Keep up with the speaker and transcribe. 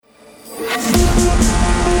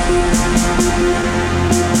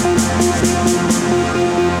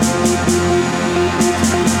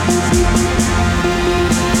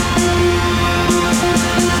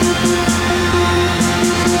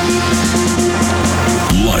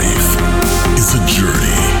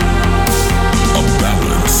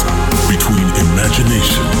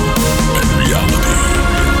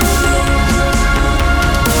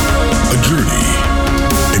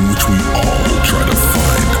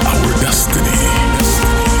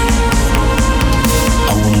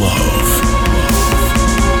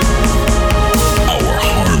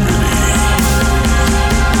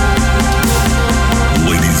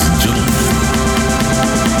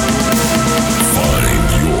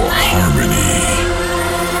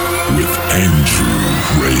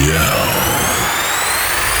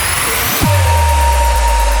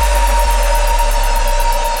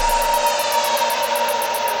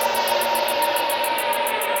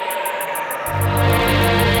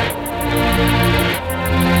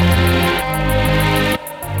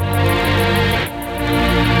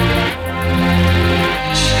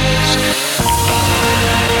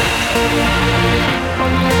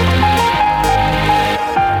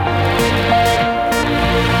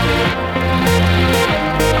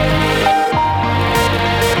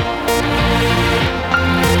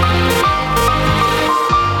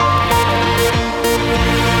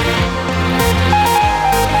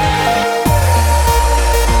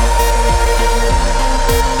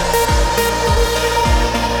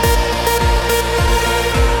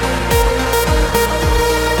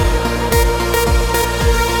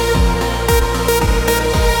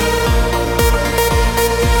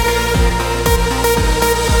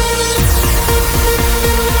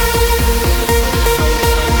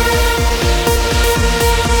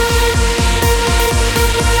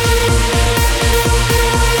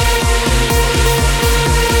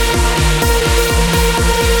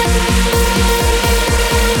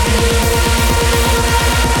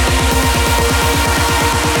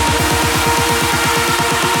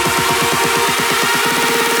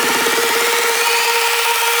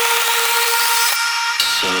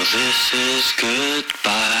this is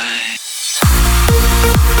goodbye.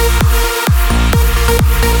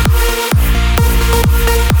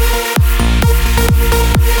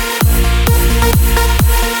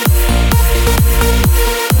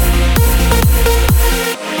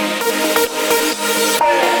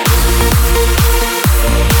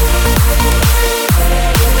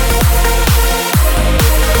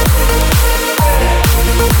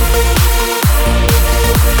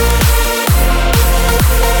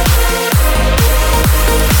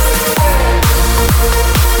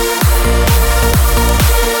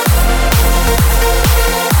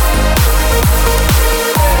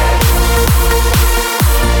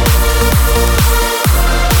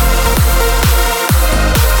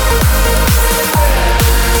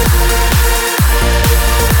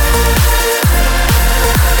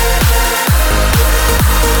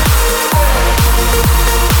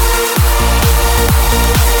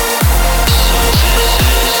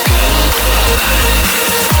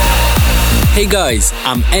 Hey guys,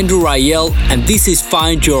 I'm Andrew Rayel and this is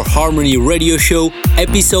Find Your Harmony radio show,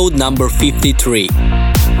 episode number 53.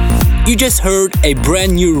 You just heard a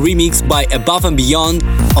brand new remix by Above and Beyond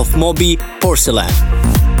of Moby Porcelain.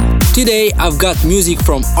 Today I've got music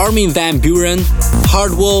from Armin van Buuren,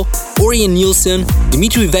 Hardwell, Orion Nielsen,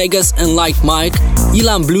 Dimitri Vegas and Like Mike,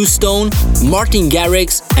 Ilan Bluestone, Martin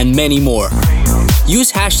Garrix and many more.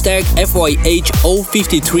 Use hashtag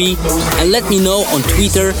FYH053 and let me know on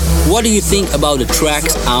Twitter what do you think about the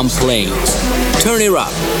tracks I'm playing. Turn it up.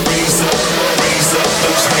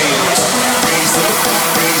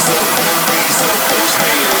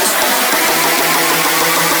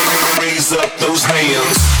 Raise up those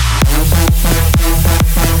hands.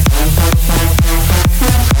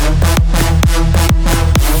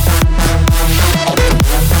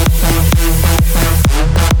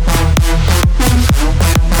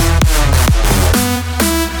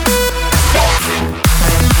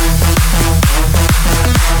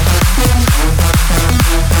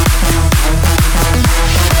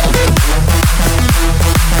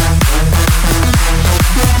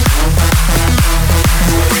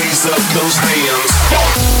 Those hands.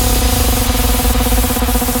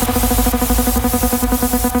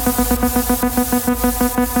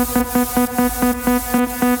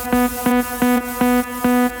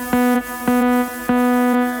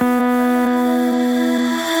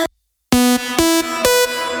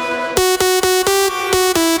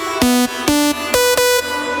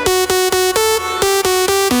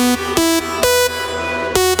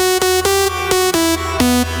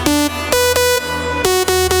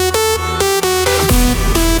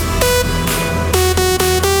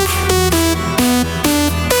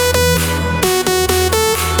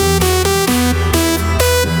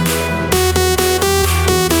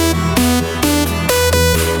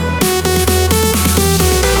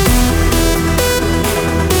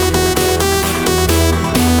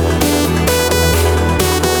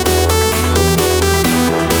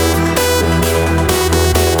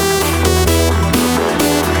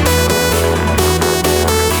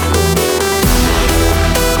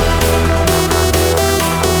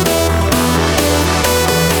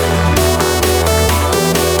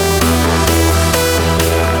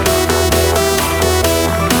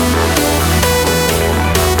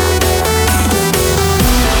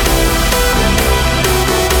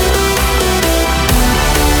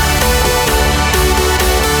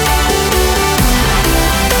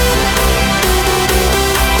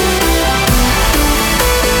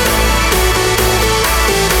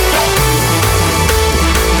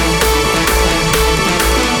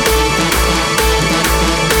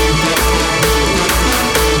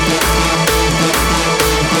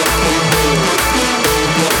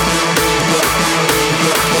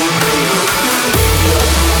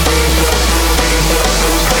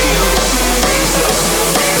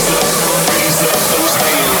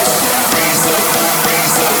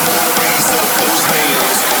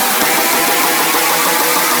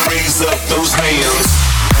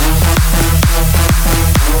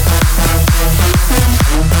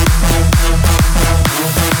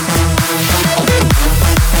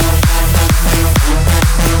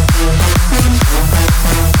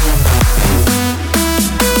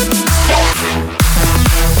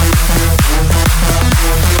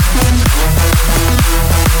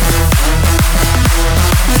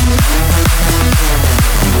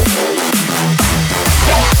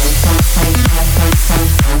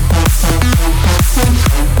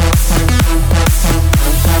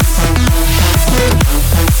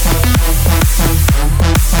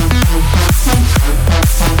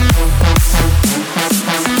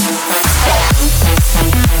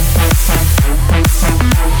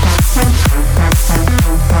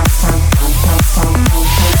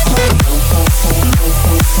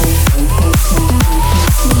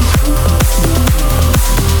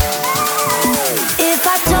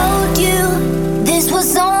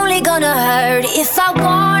 I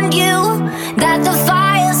warned you that the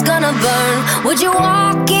fire's gonna burn? Would you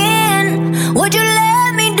walk in? Would you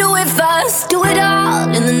let me do it first? Do it all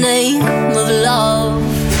in the name of love.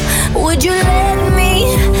 Would you let me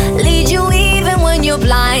lead you even when you're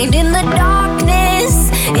blind? In the darkness,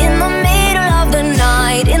 in the middle of the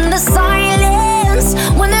night, in the silence,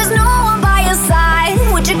 when there's no one by your side,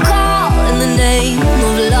 would you call in the name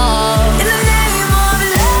of love? In the name of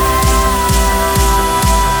love,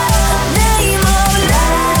 name of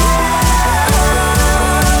love,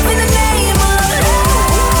 in the name of love,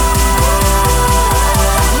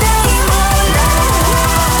 name of love,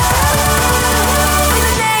 in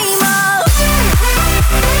the name of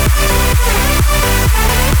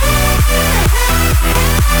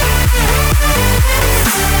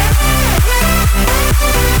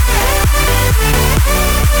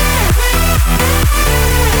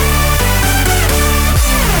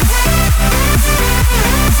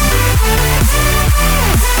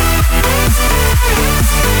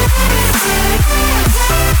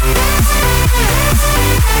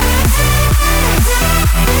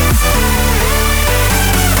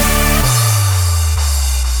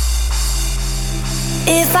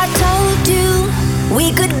if I told you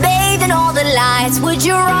we could bathe in all the lights, would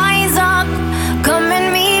you rise up? Come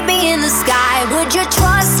and meet me in the sky. Would you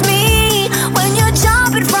trust me when you're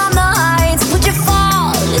jumping from the heights? Would you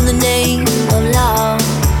fall in the name of love?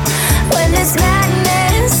 When there's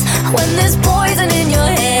madness, when there's poison in your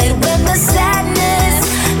head, when the sadness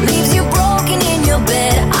leaves you broken in your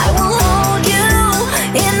bed, I will hold you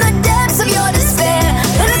in the depths of your despair.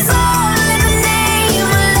 And it's all in the name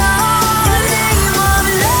of love, in the name of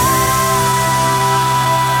love,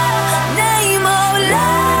 name of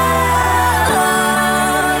love,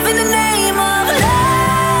 in the name of love,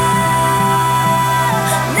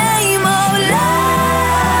 name of love,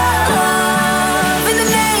 in the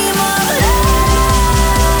name of love,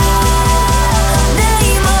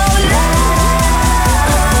 name of love,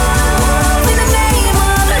 in the name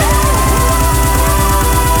of love,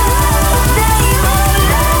 name of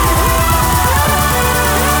love,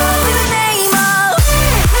 in the name of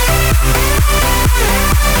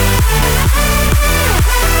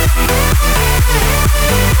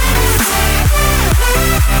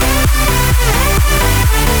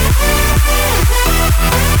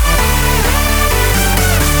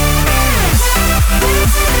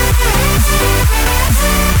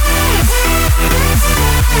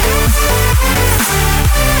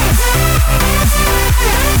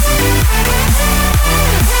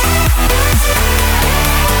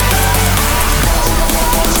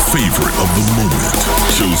Favorite of the moment,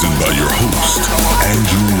 chosen by your host,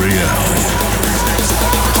 Andrew Rayel.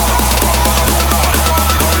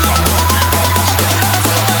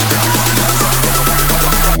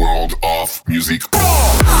 World of Music.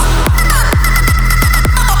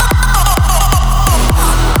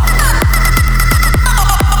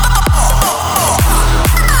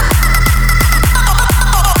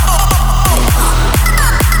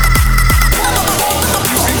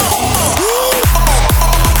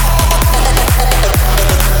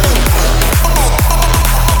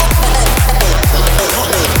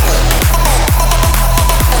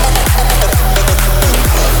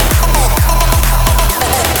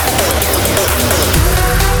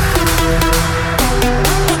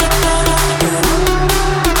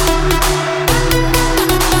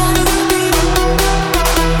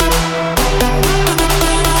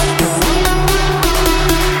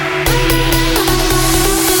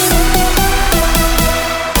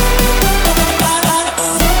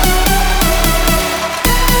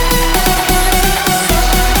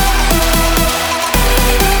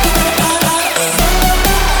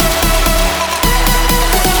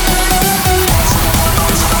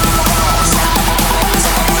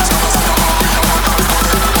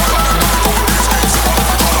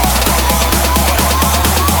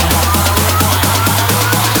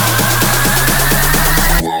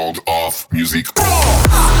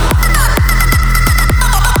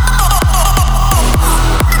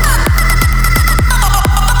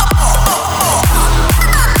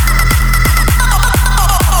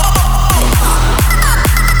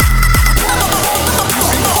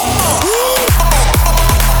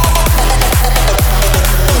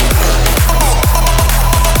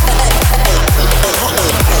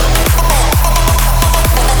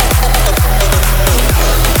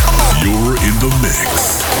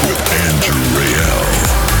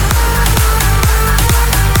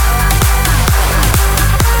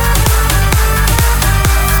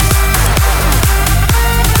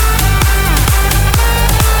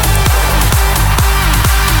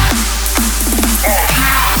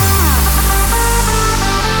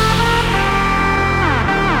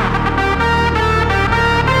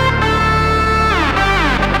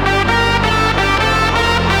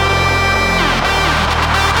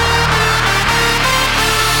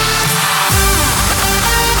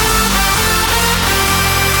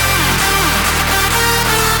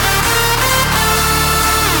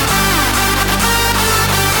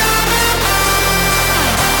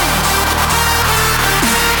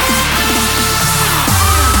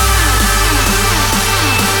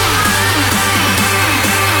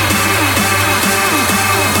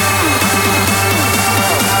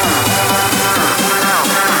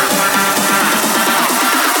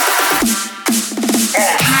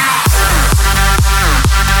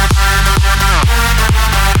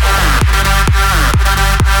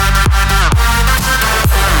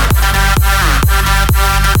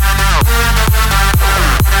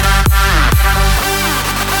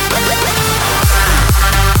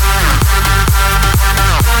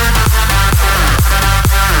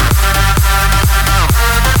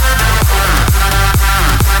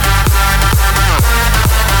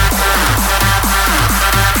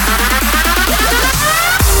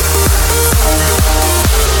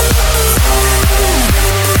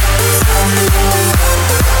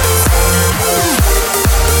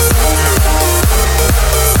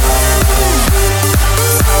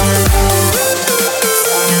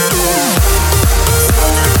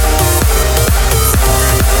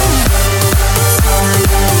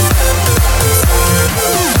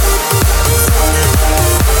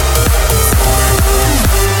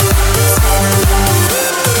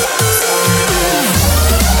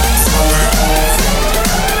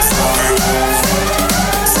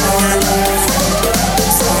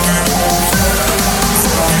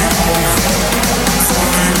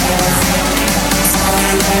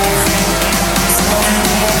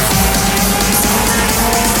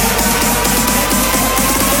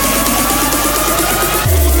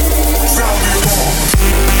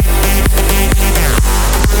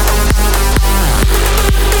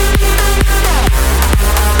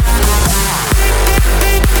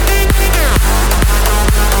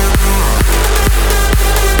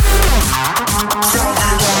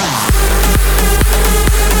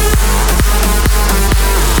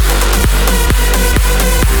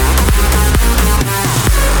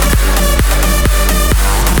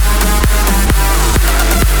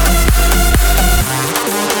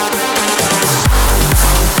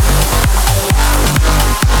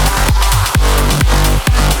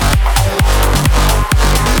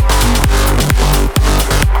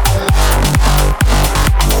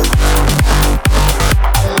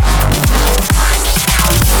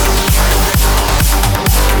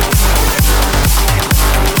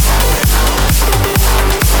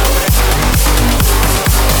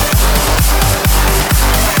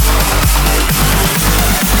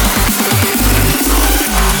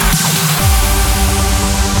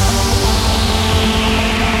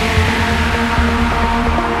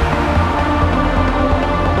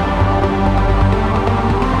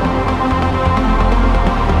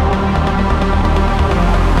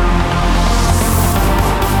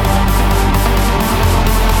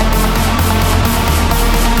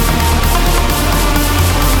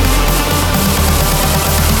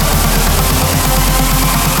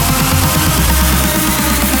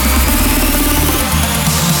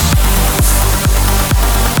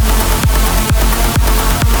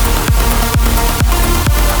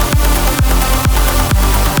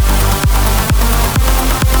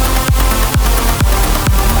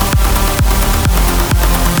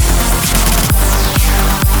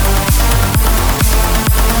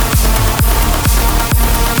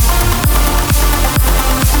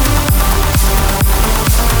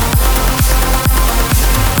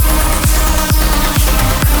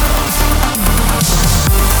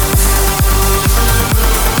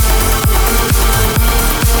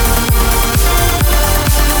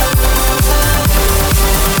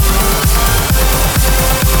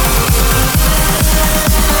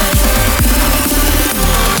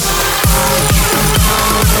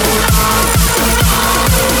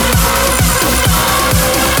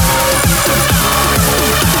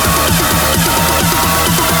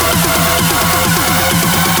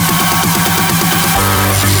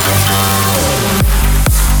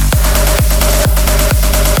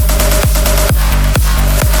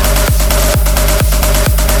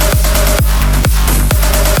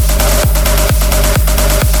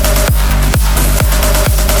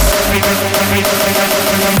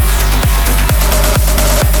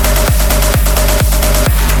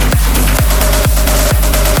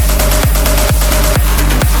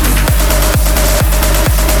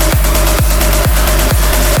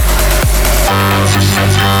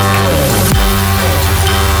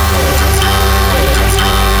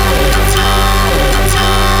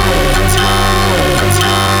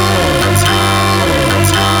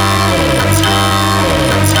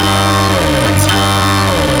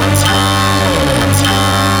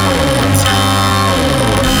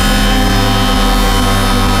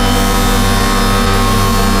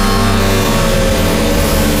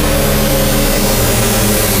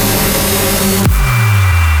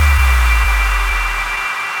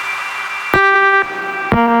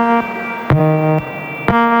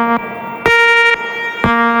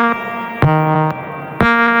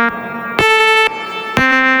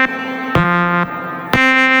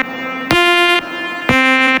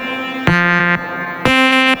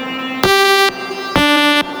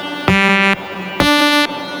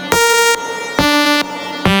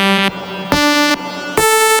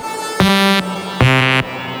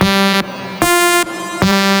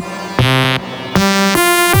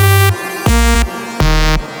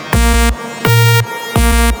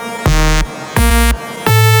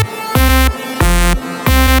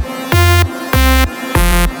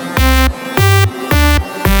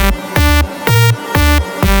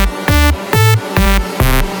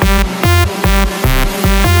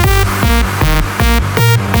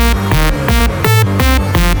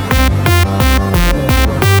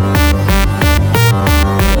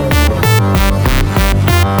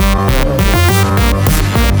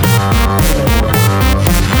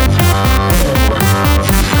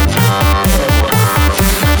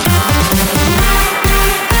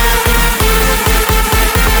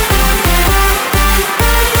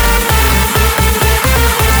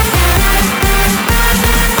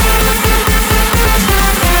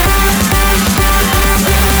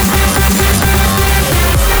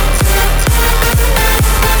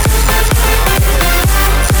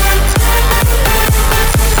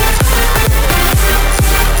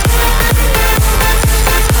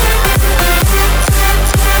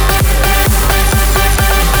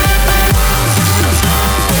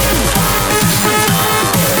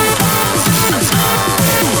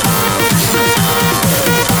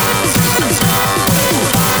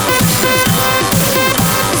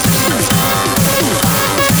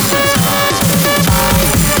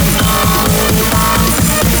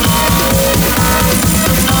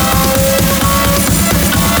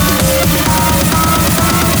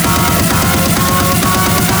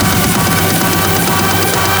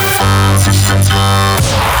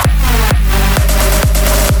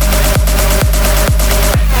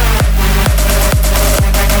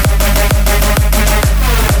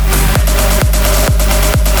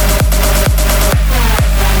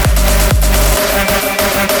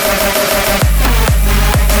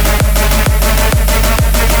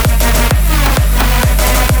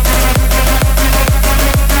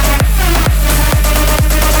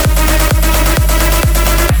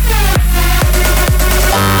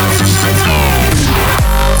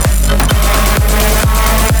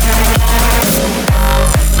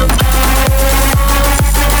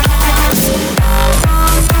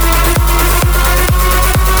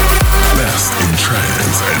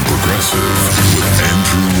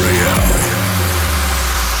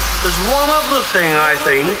 one of the thing I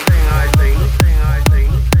think.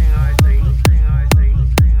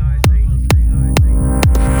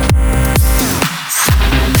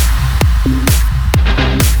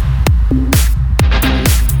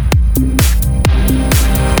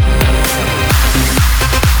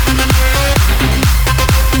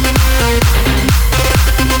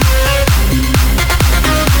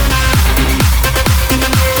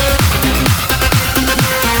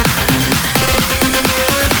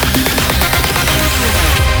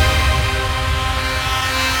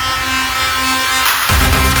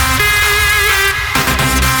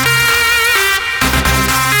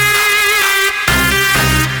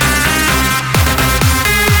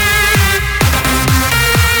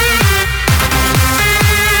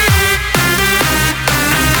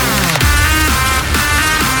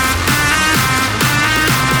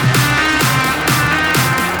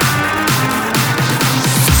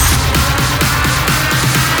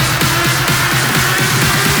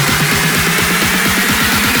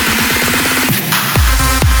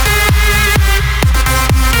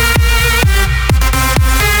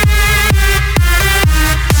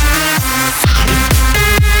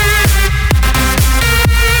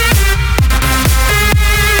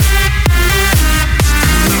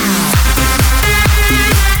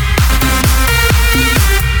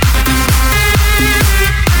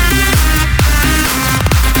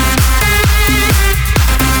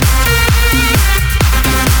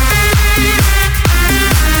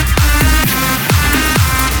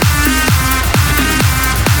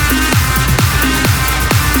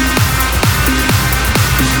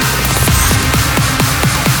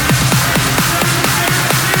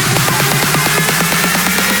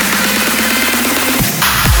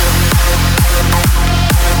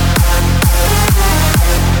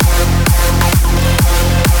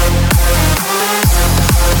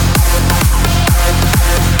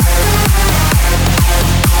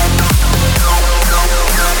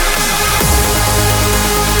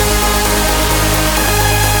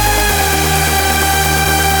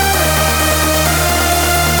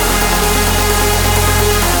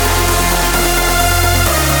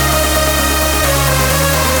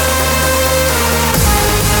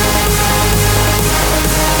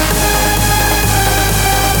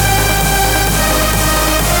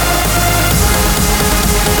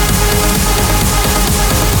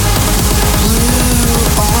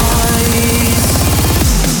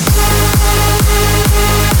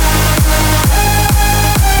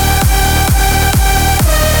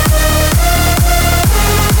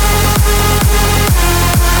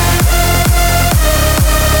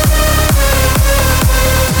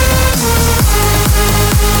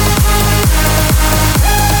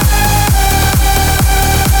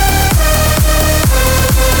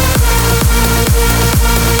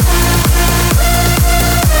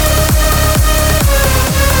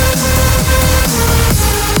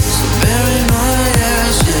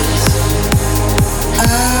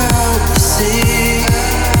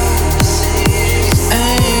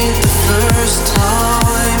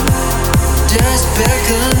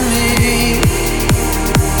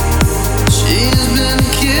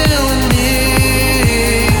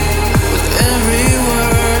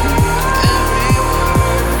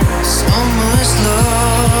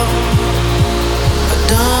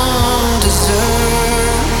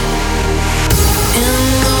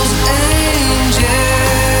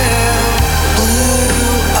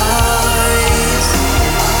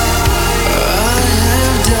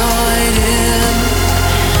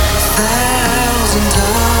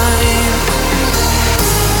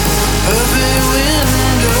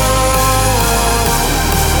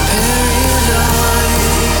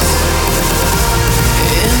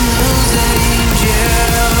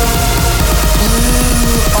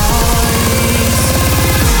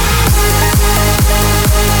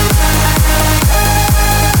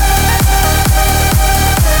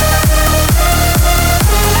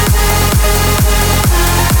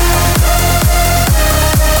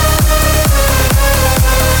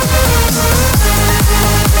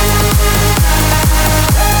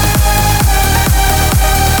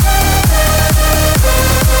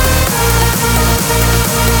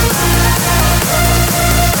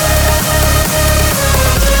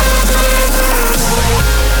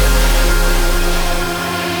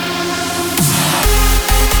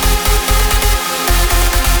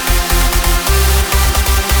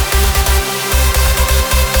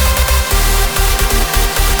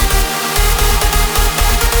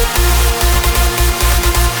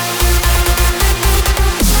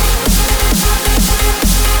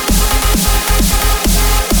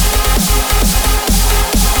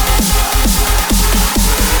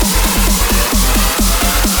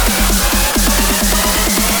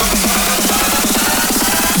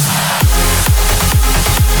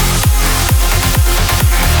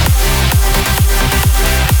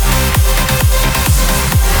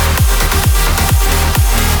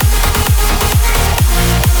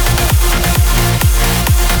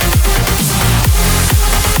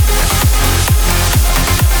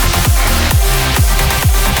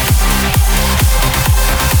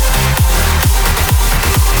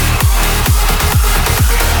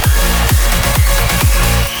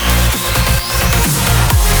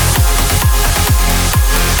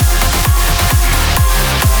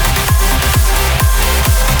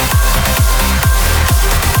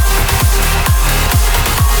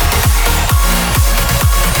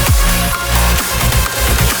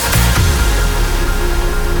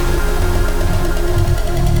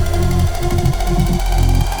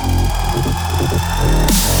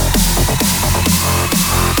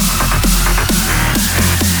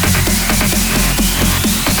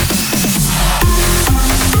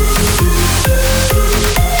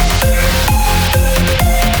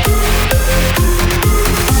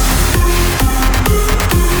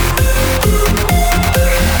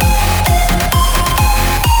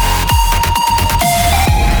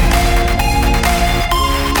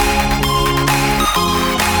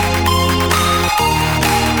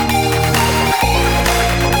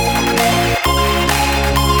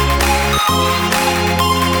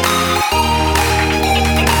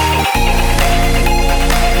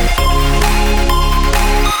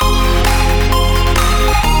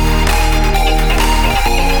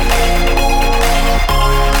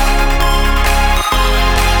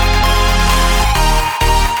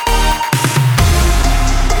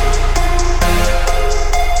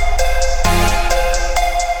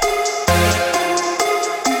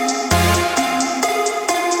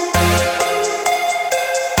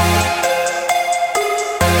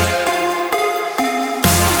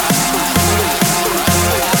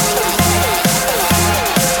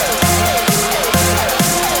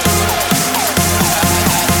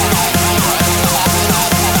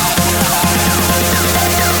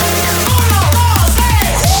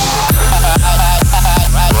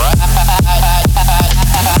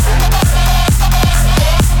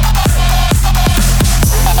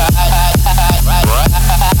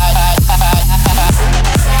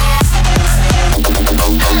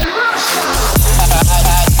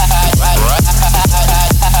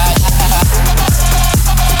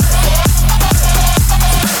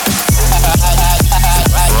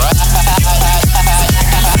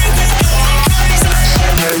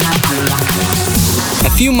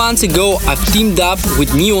 few months ago, I've teamed up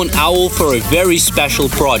with Neon Owl for a very special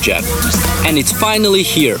project, and it's finally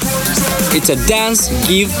here. It's a dance,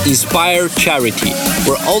 give, inspire charity,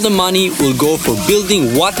 where all the money will go for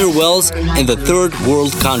building water wells in the third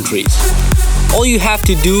world countries. All you have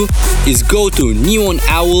to do is go to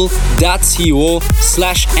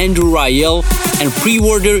neonowl.co/Andrew Rayel and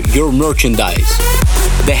pre-order your merchandise.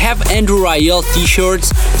 They have Andrew Rayel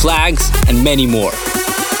t-shirts, flags, and many more.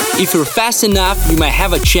 If you're fast enough, you might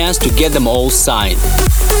have a chance to get them all signed.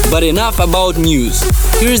 But enough about news.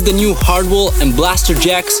 Here's the new Hardwell and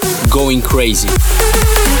Blasterjaxx, Going Crazy.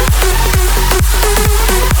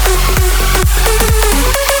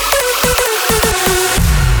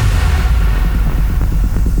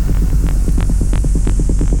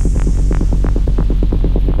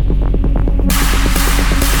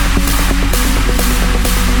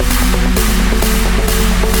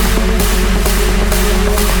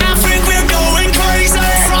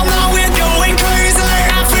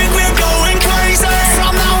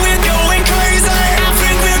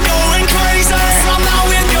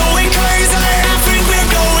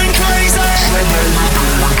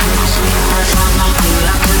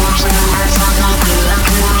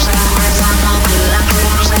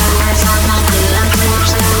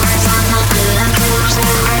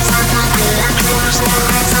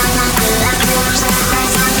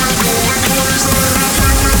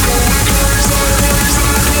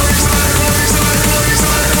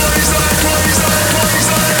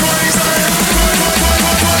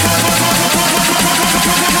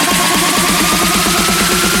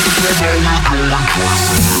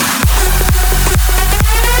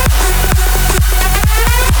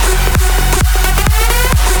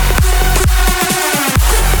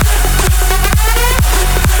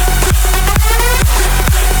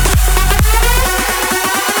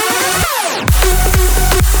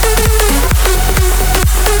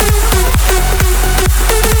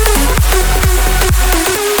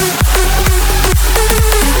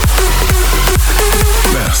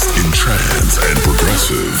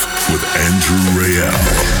 With Andrew Rayel.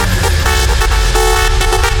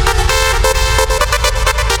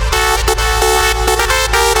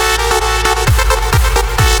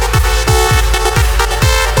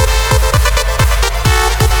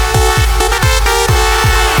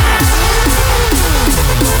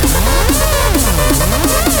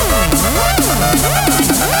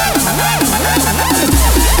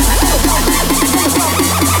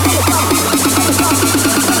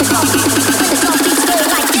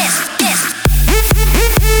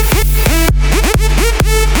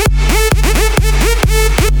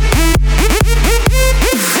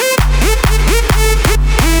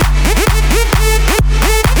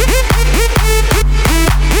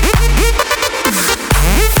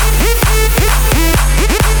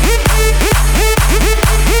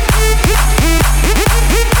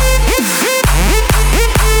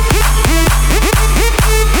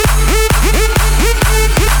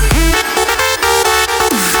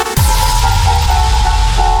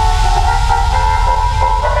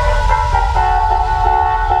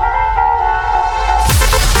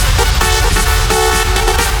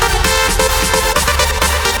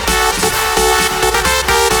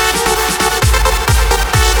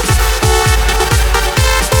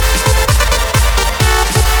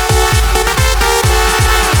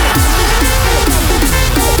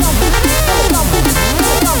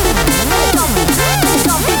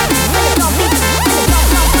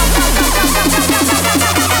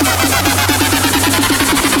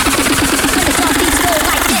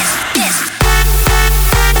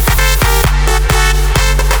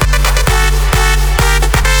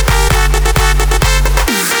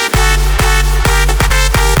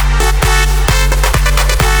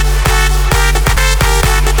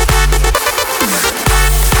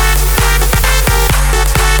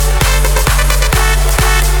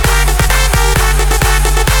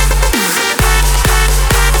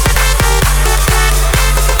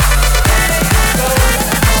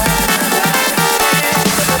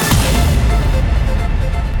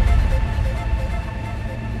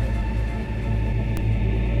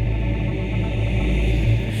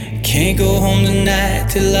 Can't go home tonight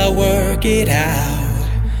till I work it out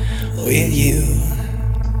with you.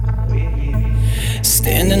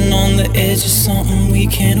 Standing on the edge of something we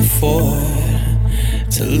can't afford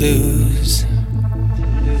to lose.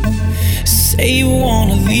 Say you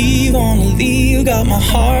wanna leave, got my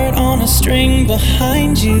heart on a string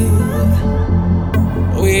behind you.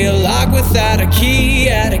 We're locked without a key,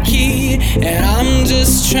 and I'm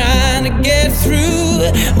just trying to get through.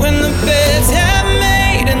 When the beds have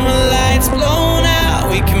made and the lights blown out,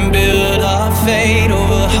 we can build our fate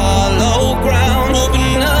over hollow ground.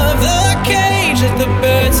 Open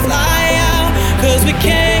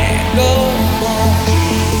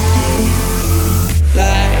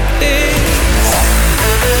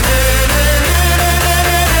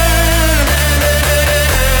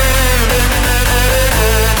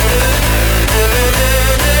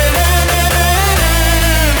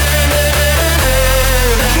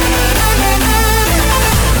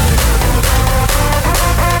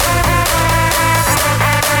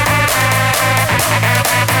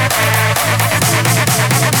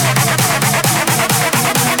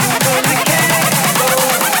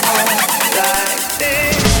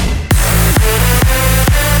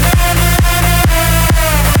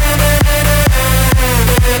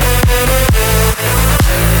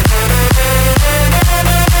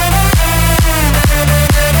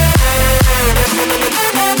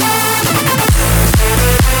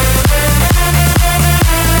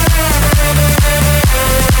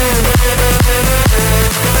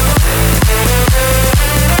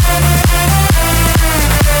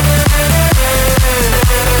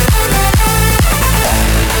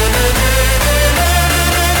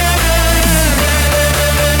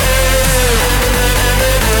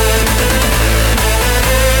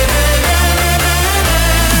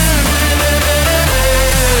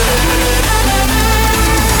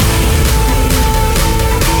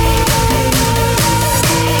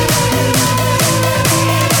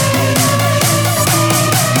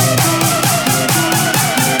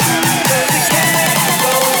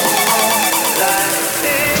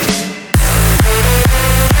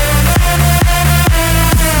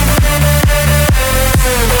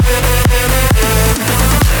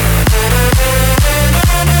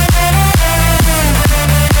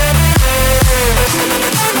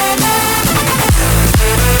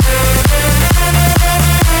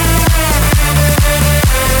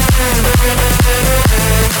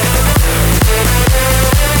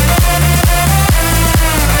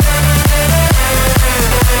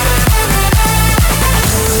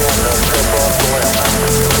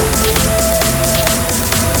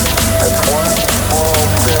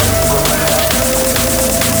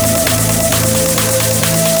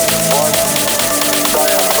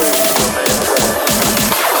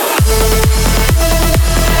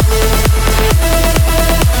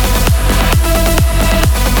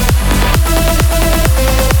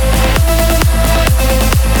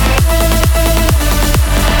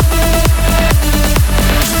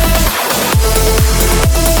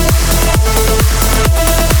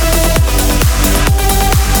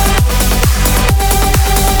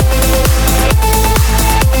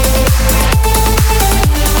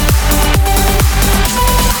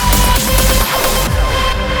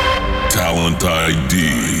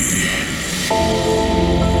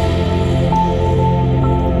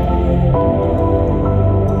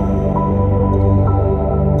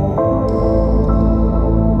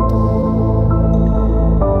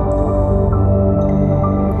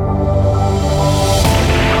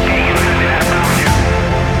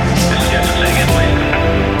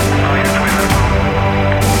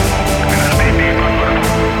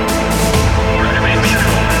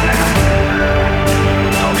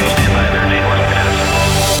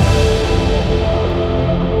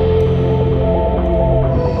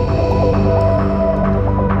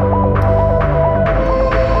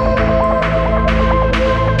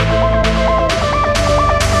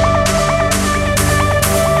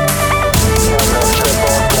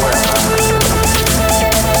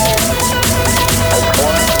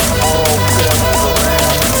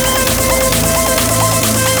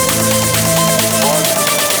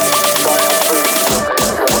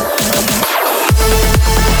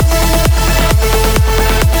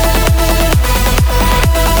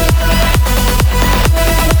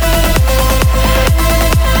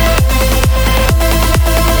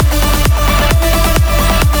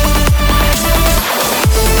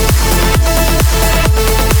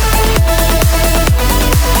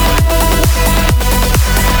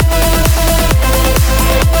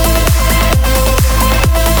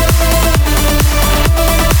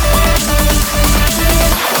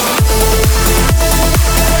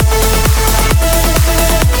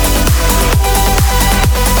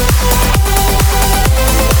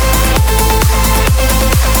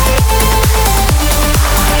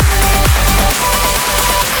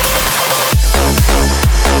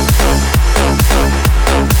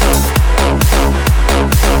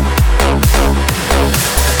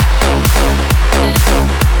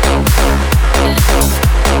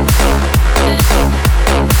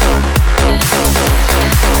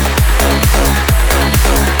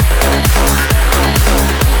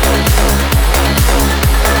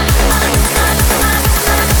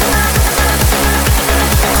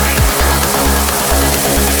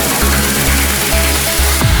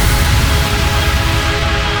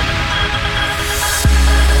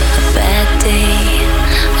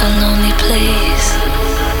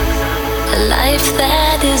life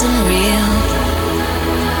that isn't real.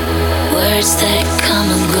 Words that come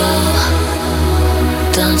and go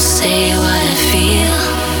don't say what I feel.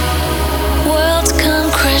 Worlds come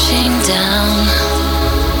crashing down.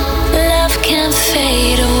 Love can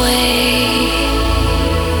fade away,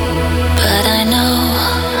 but I know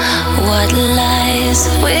what lies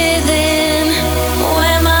within.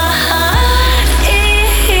 Where my heart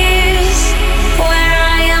is, where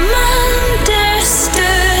I am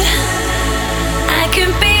understood, I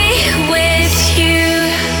can be with you.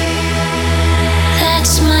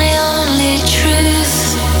 That's my only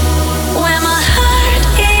truth. Where my heart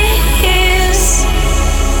is,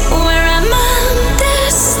 where I'm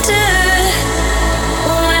understood,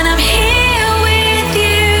 when I'm here with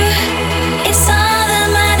you, it's all that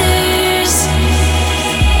matters.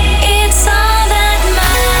 It's all that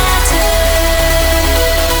matters.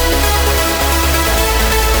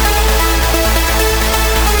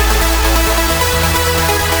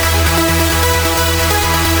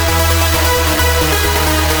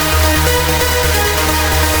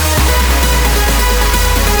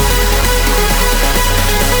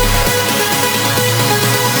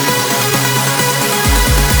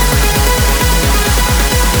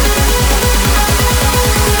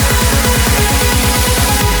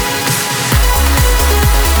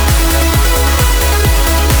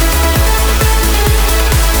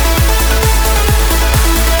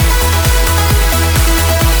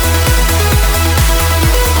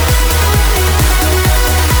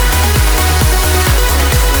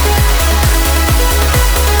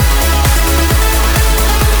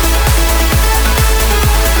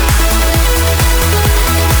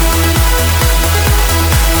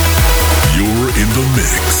 You're in the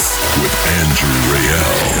mix with Andrew Rayel.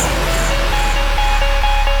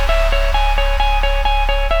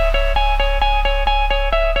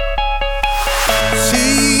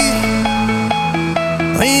 See,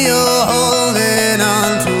 when you're holding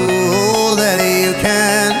on to all that you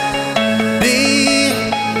can be,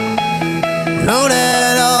 know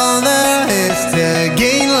that all there is to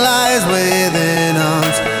gain lies within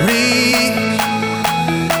arm's reach.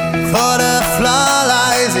 For the flaw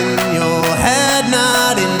lies in your head,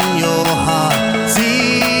 not in your heart.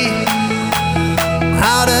 See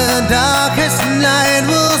how the darkest night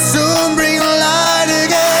will soon bring light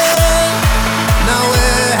again. Now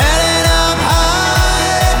we're heading up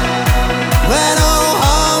high, where no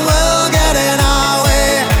harm will get in our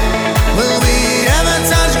way. Will we ever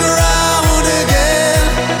touch ground again?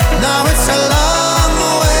 Now it's a long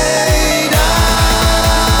way down.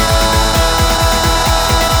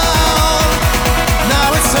 Now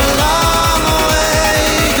it's a long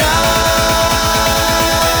way down.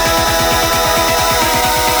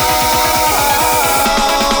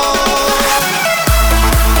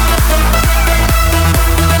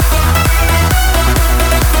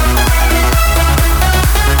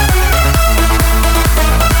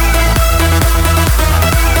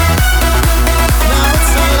 Now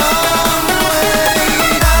it's a long way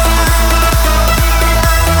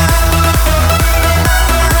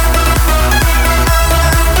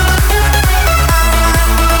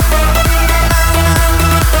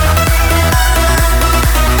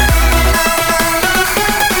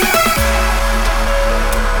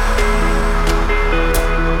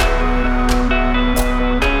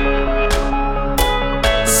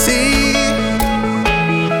See,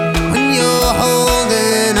 when you're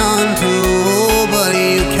holding on to all but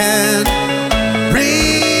you can't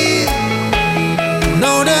breathe,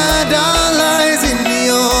 know the dawn lies in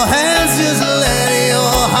your hands, just let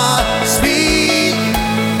your heart speak.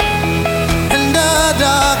 And the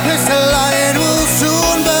darkest light will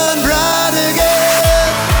soon burn bright again.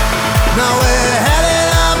 Now we're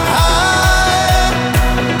heading up high,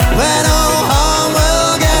 where no harm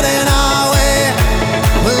will get in our way.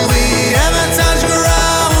 Will we ever touch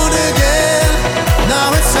ground again? Now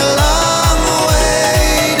it's a long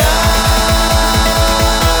way down.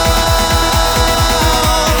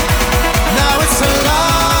 Now it's a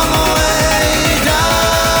long way down.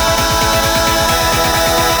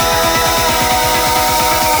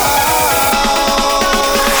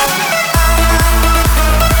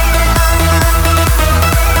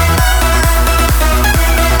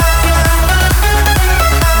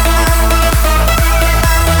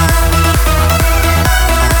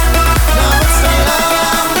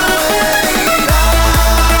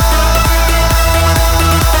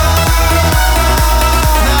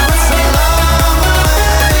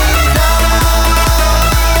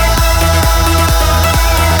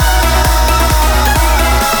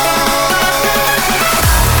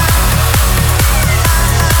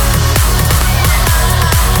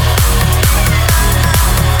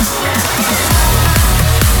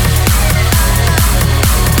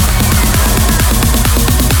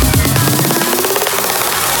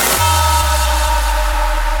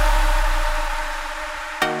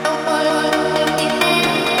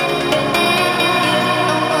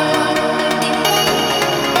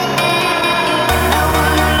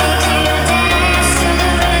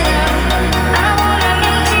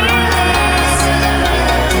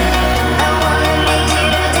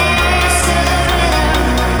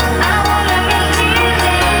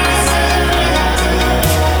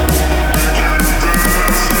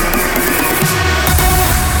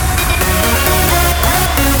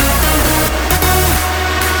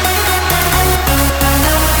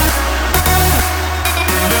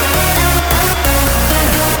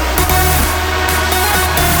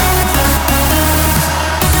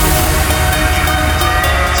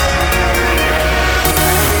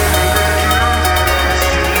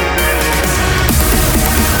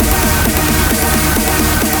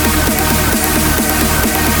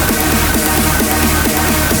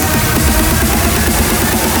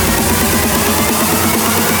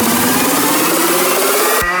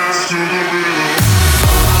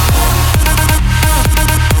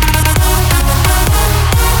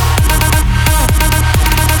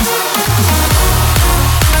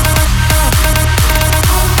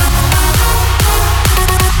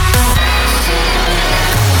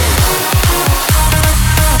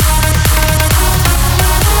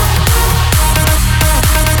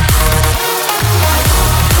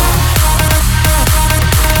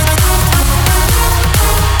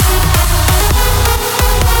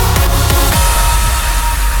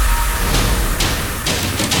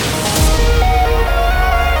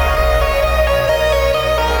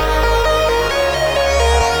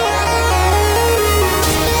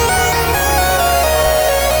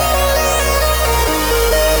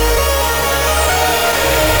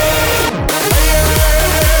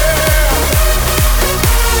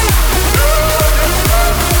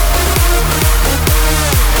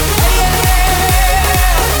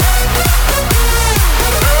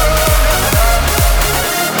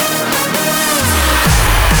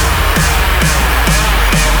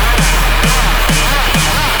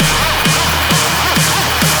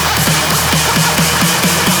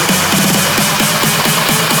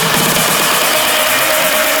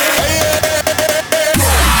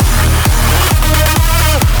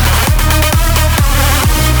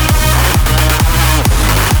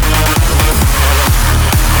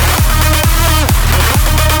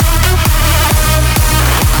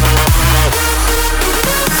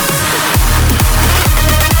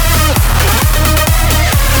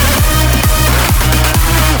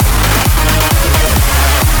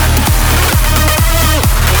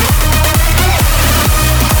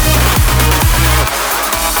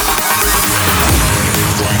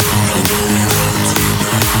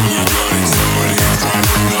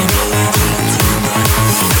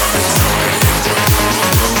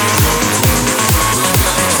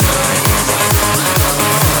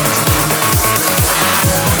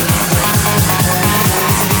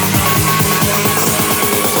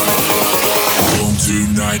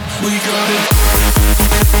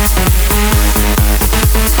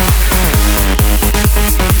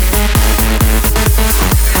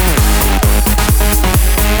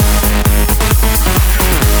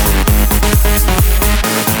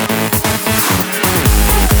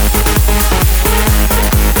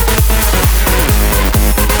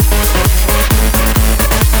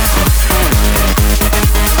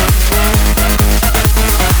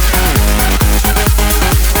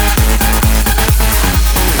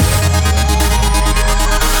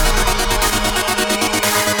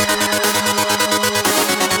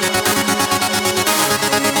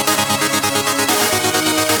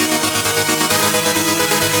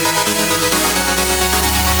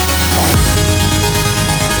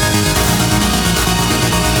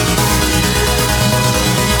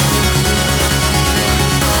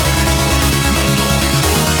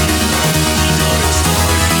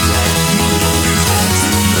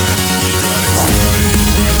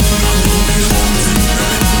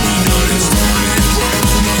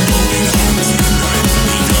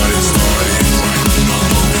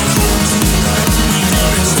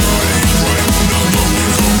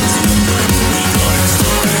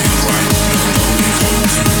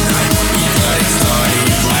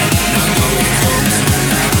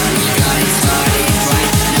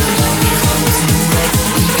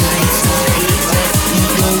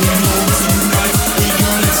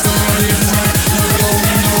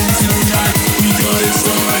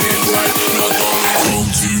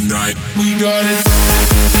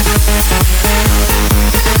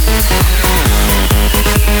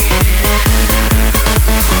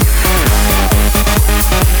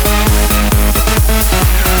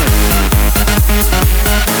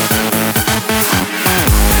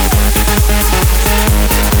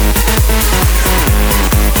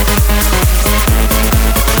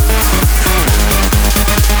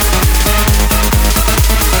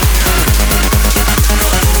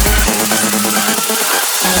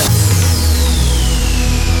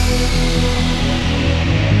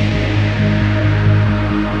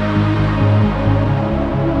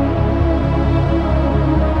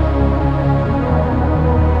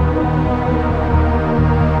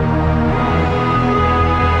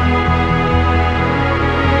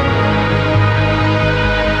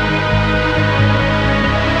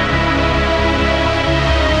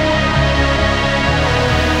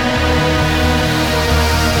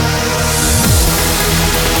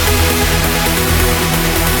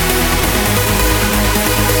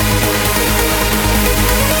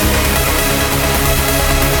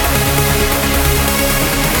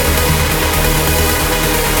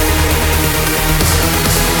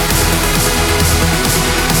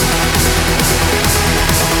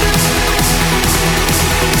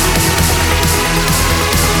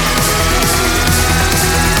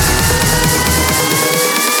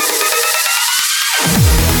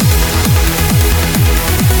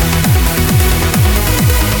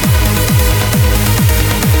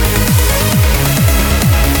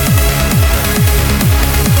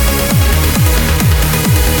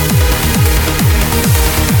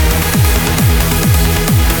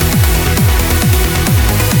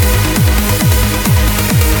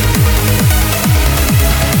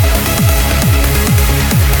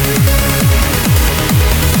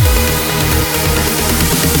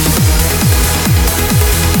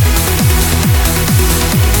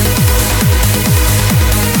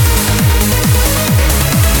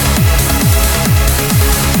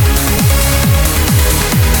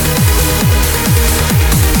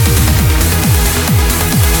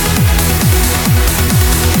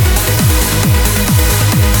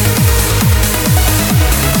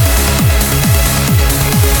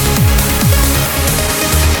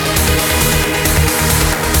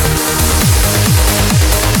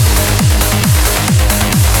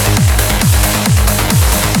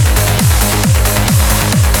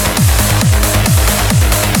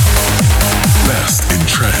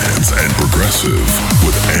 Progressive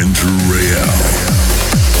with Andrew Rayel.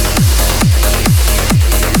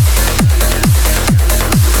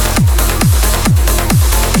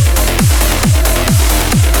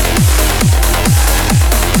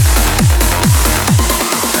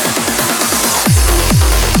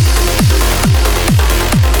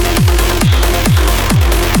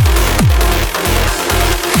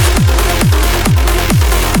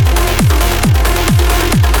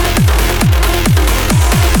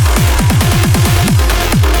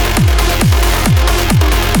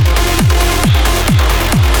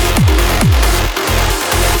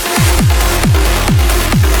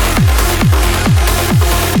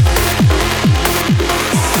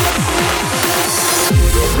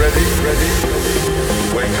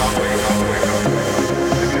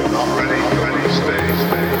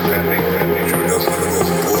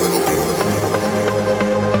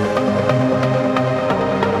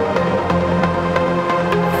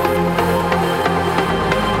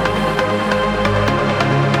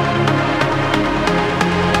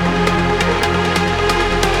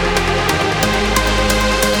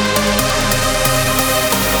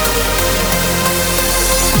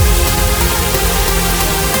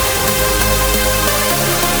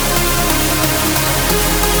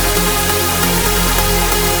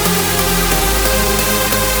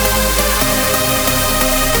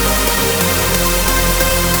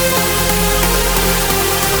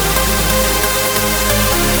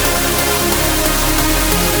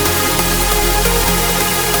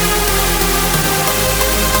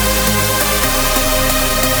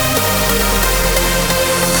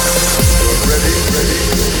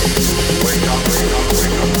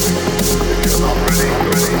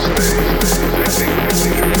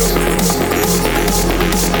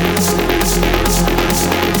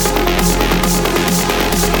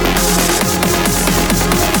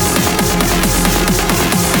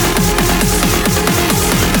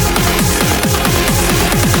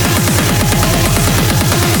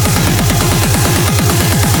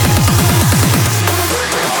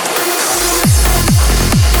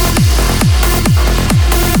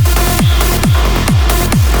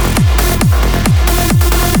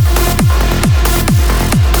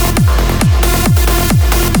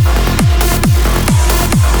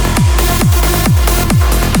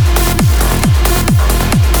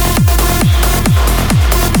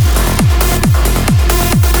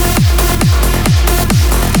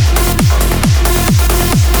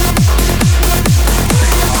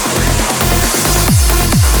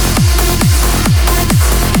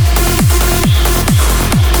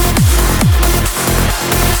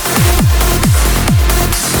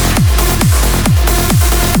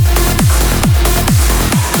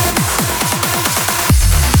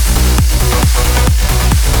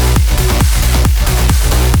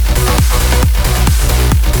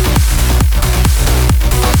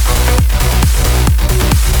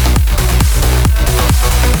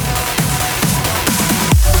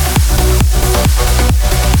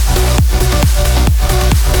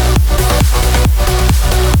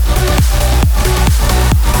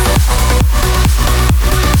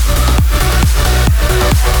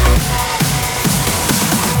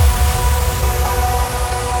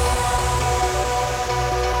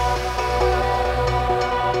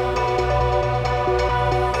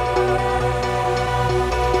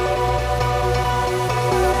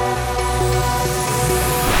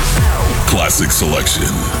 Classic selection.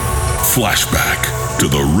 Flashback to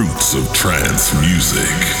the roots of trance music.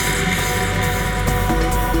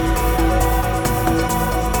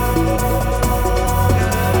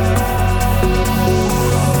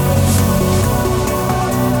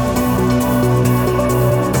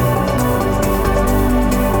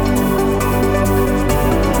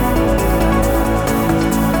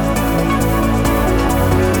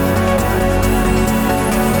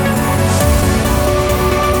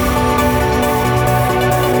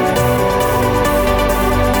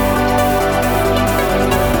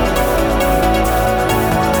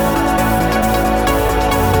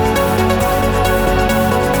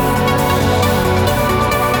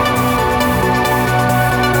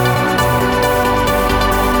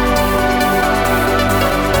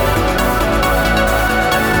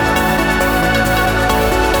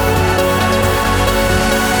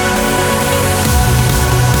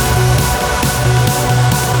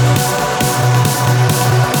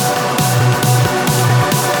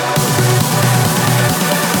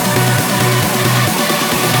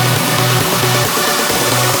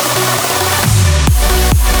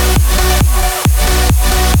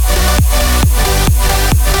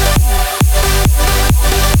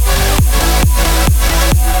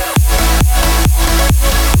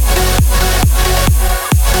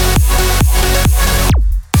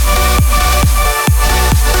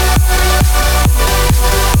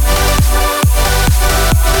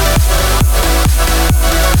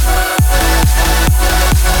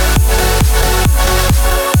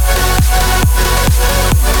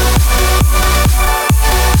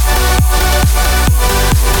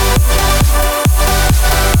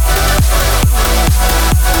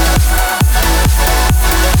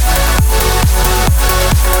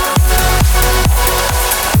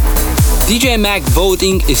 DJ Mag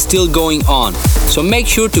voting is still going on, so make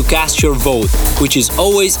sure to cast your vote, which is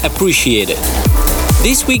always appreciated.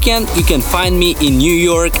 This weekend you can find me in New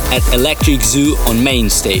York at Electric Zoo on Main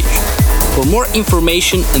Stage. For more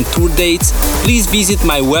information and tour dates, please visit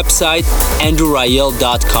my website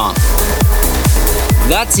andrewrayel.com.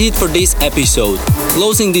 That's it for this episode,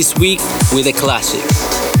 closing this week with a classic.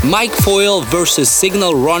 Mike Foyle vs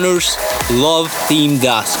Signal Runners, Love Team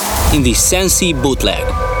Dusk in the Sensi bootleg.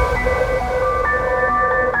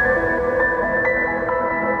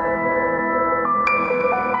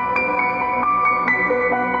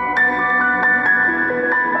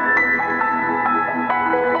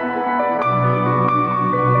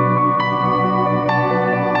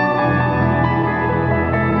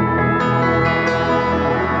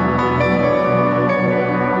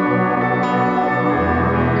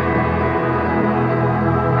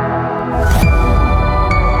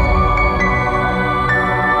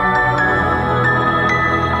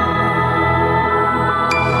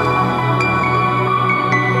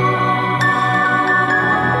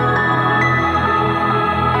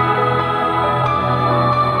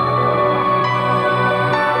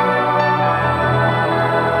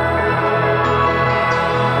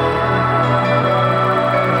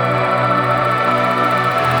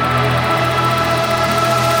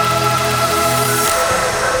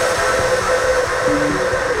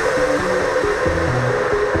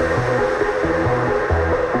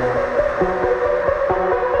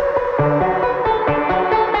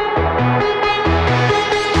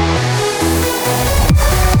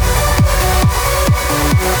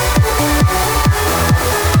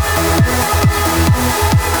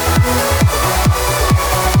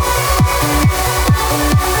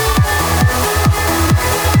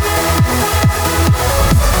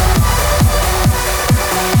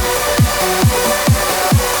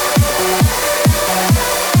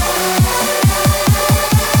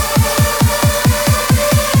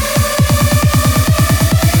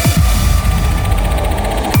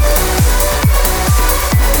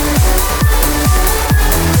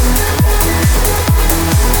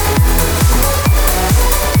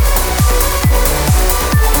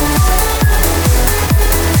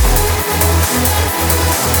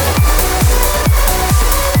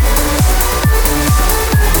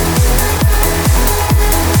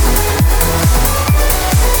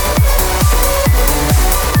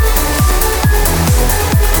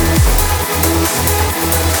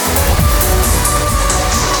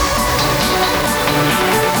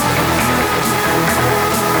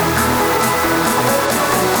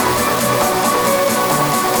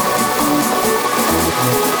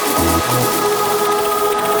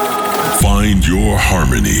 Find your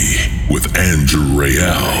harmony with Andrew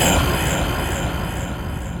Rayel.